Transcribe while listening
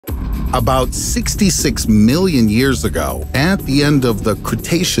About 66 million years ago, at the end of the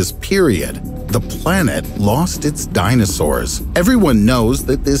Cretaceous period, the planet lost its dinosaurs. Everyone knows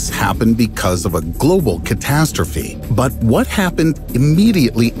that this happened because of a global catastrophe. But what happened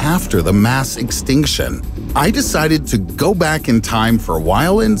immediately after the mass extinction? I decided to go back in time for a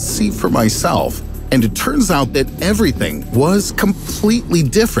while and see for myself. And it turns out that everything was completely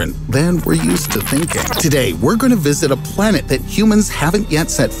different than we're used to thinking. Today, we're going to visit a planet that humans haven't yet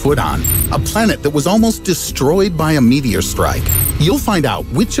set foot on, a planet that was almost destroyed by a meteor strike. You'll find out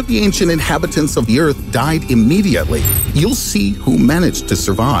which of the ancient inhabitants of the Earth died immediately. You'll see who managed to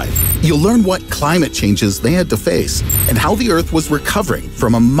survive. You'll learn what climate changes they had to face and how the Earth was recovering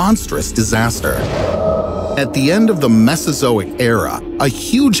from a monstrous disaster. At the end of the Mesozoic era, a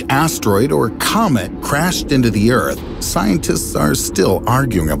huge asteroid or comet crashed into the Earth. Scientists are still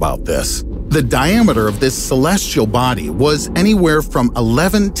arguing about this. The diameter of this celestial body was anywhere from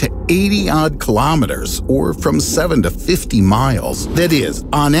 11 to 80-odd kilometers, or from 7 to 50 miles. That is,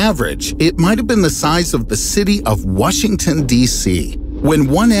 on average, it might have been the size of the city of Washington, D.C. When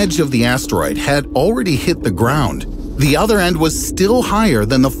one edge of the asteroid had already hit the ground, the other end was still higher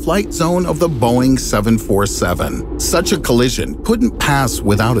than the flight zone of the Boeing 747. Such a collision couldn't pass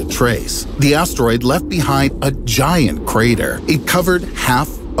without a trace. The asteroid left behind a giant crater. It covered half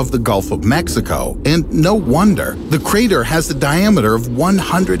of the Gulf of Mexico, and no wonder. The crater has a diameter of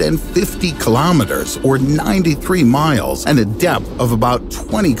 150 kilometers, or 93 miles, and a depth of about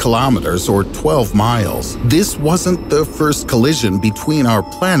 20 kilometers, or 12 miles. This wasn't the first collision between our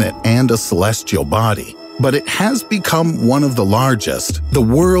planet and a celestial body, but it has become one of the largest. The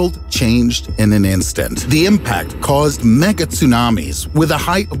world changed in an instant. The impact caused mega tsunamis with a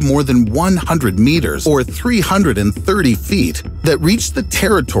height of more than 100 meters, or 330 feet, that reached the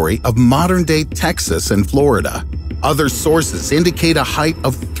territory of modern-day Texas and Florida. Other sources indicate a height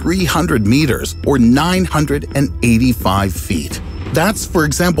of 300 meters, or 985 feet. That's, for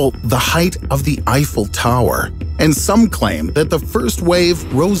example, the height of the Eiffel Tower. And some claim that the first wave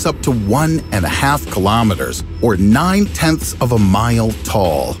rose up to 1.5 kilometers, or 9/10 of a mile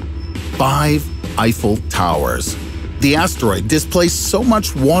tall. 5 Eiffel Towers. The asteroid displaced so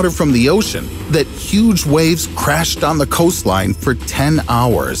much water from the ocean that huge waves crashed on the coastline for 10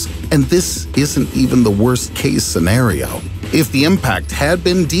 hours. And this isn't even the worst-case scenario. If the impact had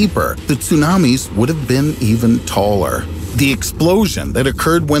been deeper, the tsunamis would have been even taller. The explosion that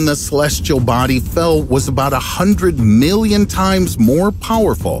occurred when the celestial body fell was about 100 million times more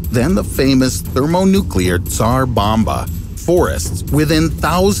powerful than the famous thermonuclear Tsar Bomba. Forests within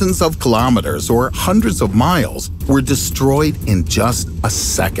thousands of kilometers or hundreds of miles were destroyed in just a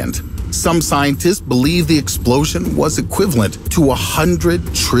second. Some scientists believe the explosion was equivalent to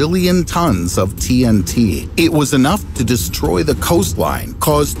 100 trillion tons of TNT. It was enough to destroy the coastline,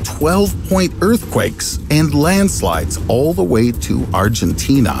 cause 12-point earthquakes and landslides all the way to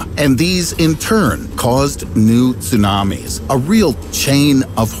Argentina. And these, in turn, caused new tsunamis, a real chain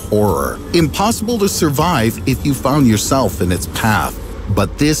of horror. Impossible to survive if you found yourself in its path.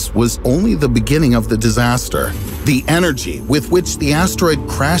 But this was only the beginning of the disaster. The energy with which the asteroid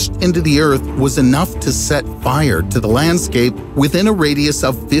crashed into the Earth was enough to set fire to the landscape within a radius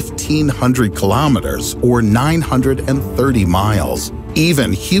of 1,500 kilometers, or 930 miles.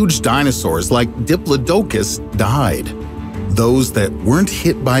 Even huge dinosaurs like Diplodocus died. Those that weren't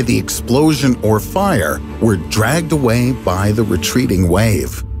hit by the explosion or fire were dragged away by the retreating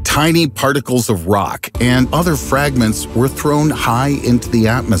wave. Tiny particles of rock and other fragments were thrown high into the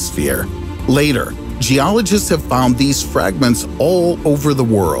atmosphere. Later, geologists have found these fragments all over the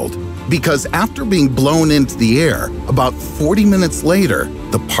world, because after being blown into the air, about 40 minutes later,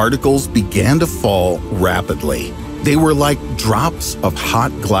 the particles began to fall rapidly. They were like drops of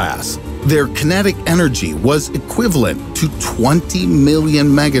hot glass. Their kinetic energy was equivalent to 20 million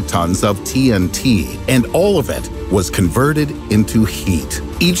megatons of TNT, and all of it was converted into heat.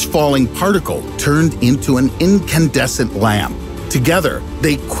 Each falling particle turned into an incandescent lamp. Together,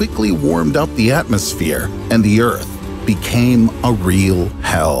 they quickly warmed up the atmosphere, and the Earth became a real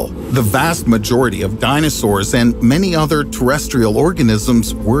hell. The vast majority of dinosaurs and many other terrestrial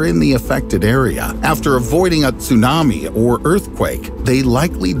organisms were in the affected area. After avoiding a tsunami or earthquake, they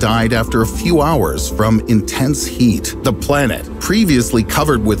likely died after a few hours from intense heat. The planet, previously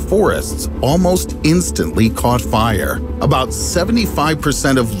covered with forests, almost instantly caught fire. About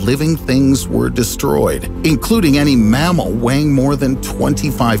 75% of living things were destroyed, including any mammal weighing more than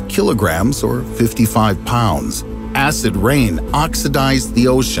 25 kilograms or 55 pounds. Acid rain oxidized the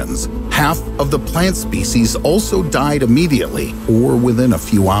oceans. Half of the plant species also died immediately or within a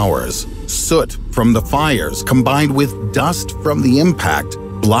few hours. Soot from the fires combined with dust from the impact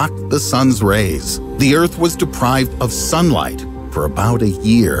blocked the sun's rays. The Earth was deprived of sunlight for about a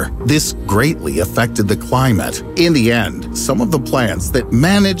year. This greatly affected the climate. In the end, some of the plants that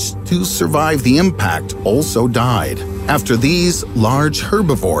managed to survive the impact also died. After these, large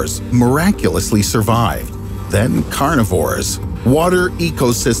herbivores miraculously survived. Then carnivores. Water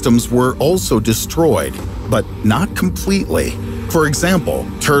ecosystems were also destroyed, but not completely. For example,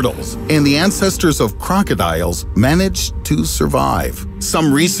 turtles and the ancestors of crocodiles managed to survive.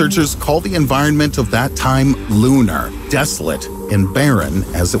 Some researchers call the environment of that time lunar, desolate, and barren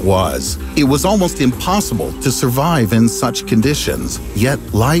as it was. It was almost impossible to survive in such conditions, yet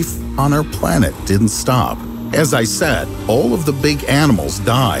life on our planet didn't stop. As I said, all of the big animals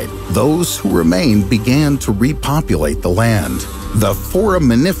died. Those who remained began to repopulate the land. The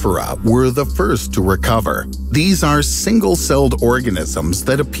foraminifera were the first to recover. These are single-celled organisms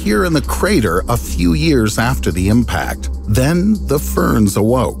that appear in the crater a few years after the impact. Then the ferns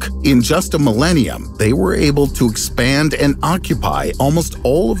awoke. In just a millennium, they were able to expand and occupy almost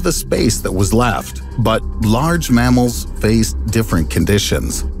all of the space that was left. But large mammals faced different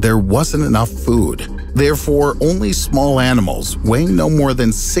conditions. There wasn't enough food. Therefore, only small animals weighing no more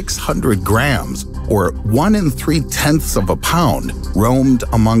than 600 grams, or 1 3/10 of a pound, roamed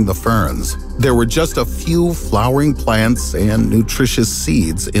among the ferns. There were just a few flowering plants and nutritious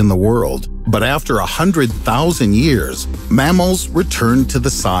seeds in the world. But after 100,000 years, mammals returned to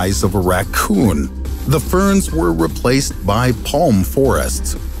the size of a raccoon. The ferns were replaced by palm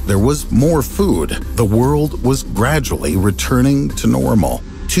forests. There was more food. The world was gradually returning to normal.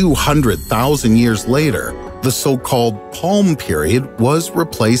 200,000 years later, the so-called palm period was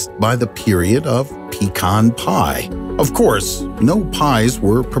replaced by the period of pecan pie. Of course, no pies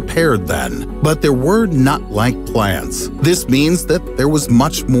were prepared then, but there were nut-like plants. This means that there was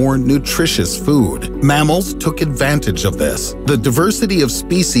much more nutritious food. Mammals took advantage of this. The diversity of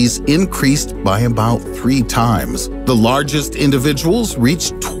species increased by about 3 times. The largest individuals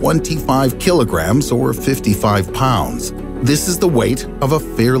reached 25 kilograms or 55 pounds. This is the weight of a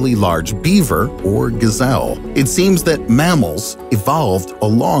fairly large beaver or gazelle. It seems that mammals evolved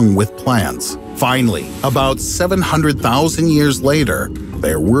along with plants. Finally, about 700,000 years later,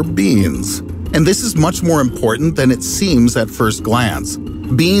 there were beans. And this is much more important than it seems at first glance.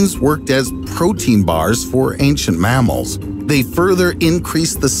 Beans worked as protein bars for ancient mammals. They further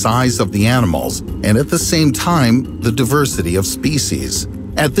increased the size of the animals and at the same time, the diversity of species.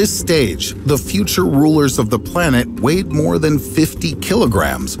 At this stage, the future rulers of the planet weighed more than 50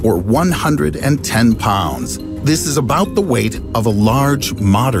 kilograms or 110 pounds. This is about the weight of a large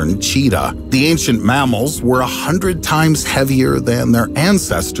modern cheetah. The ancient mammals were 100 times heavier than their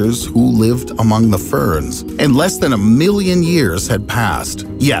ancestors who lived among the ferns, and less than 1 million years had passed.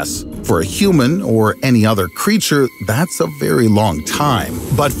 Yes, for a human or any other creature, that's a very long time,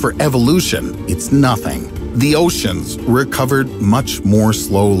 but for evolution, it's nothing. The oceans recovered much more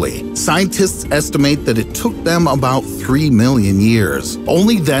slowly. Scientists estimate that it took them about 3 million years.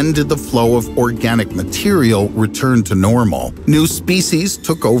 Only then did the flow of organic material return to normal. New species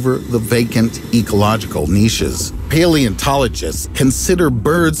took over the vacant ecological niches. Paleontologists consider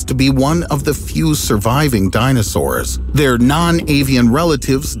birds to be one of the few surviving dinosaurs. Their non-avian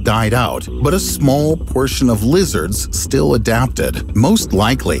relatives died out, but a small portion of lizards still adapted. Most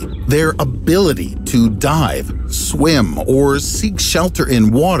likely, their ability to dive, swim, or seek shelter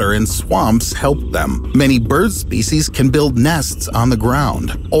in water and swamps helped them. Many bird species can build nests on the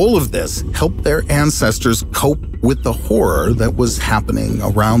ground. All of this helped their ancestors cope with the horror that was happening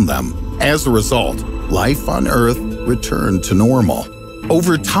around them. As a result, life on Earth returned to normal.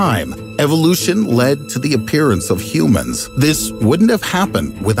 Over time, evolution led to the appearance of humans. This wouldn't have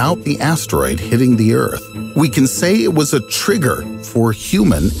happened without the asteroid hitting the Earth. We can say it was a trigger for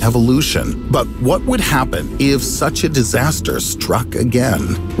human evolution. But what would happen if such a disaster struck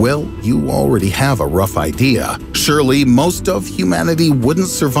again? Well, you already have a rough idea. Surely most of humanity wouldn't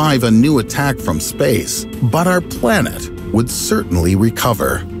survive a new attack from space, but our planet would certainly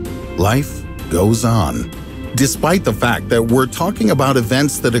recover. Life goes on. Despite the fact that we're talking about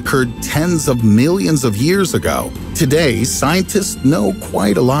events that occurred tens of millions of years ago, today scientists know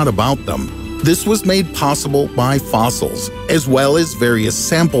quite a lot about them. This was made possible by fossils, as well as various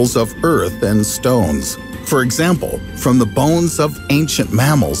samples of earth and stones. For example, from the bones of ancient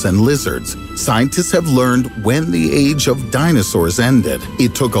mammals and lizards, scientists have learned when the age of dinosaurs ended.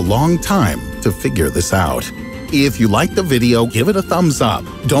 It took a long time to figure this out. If you liked the video, give it a thumbs up.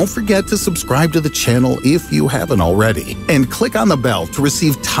 Don't forget to subscribe to the channel if you haven't already. And click on the bell to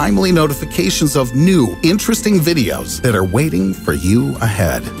receive timely notifications of new, interesting videos that are waiting for you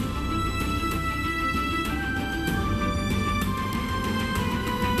ahead.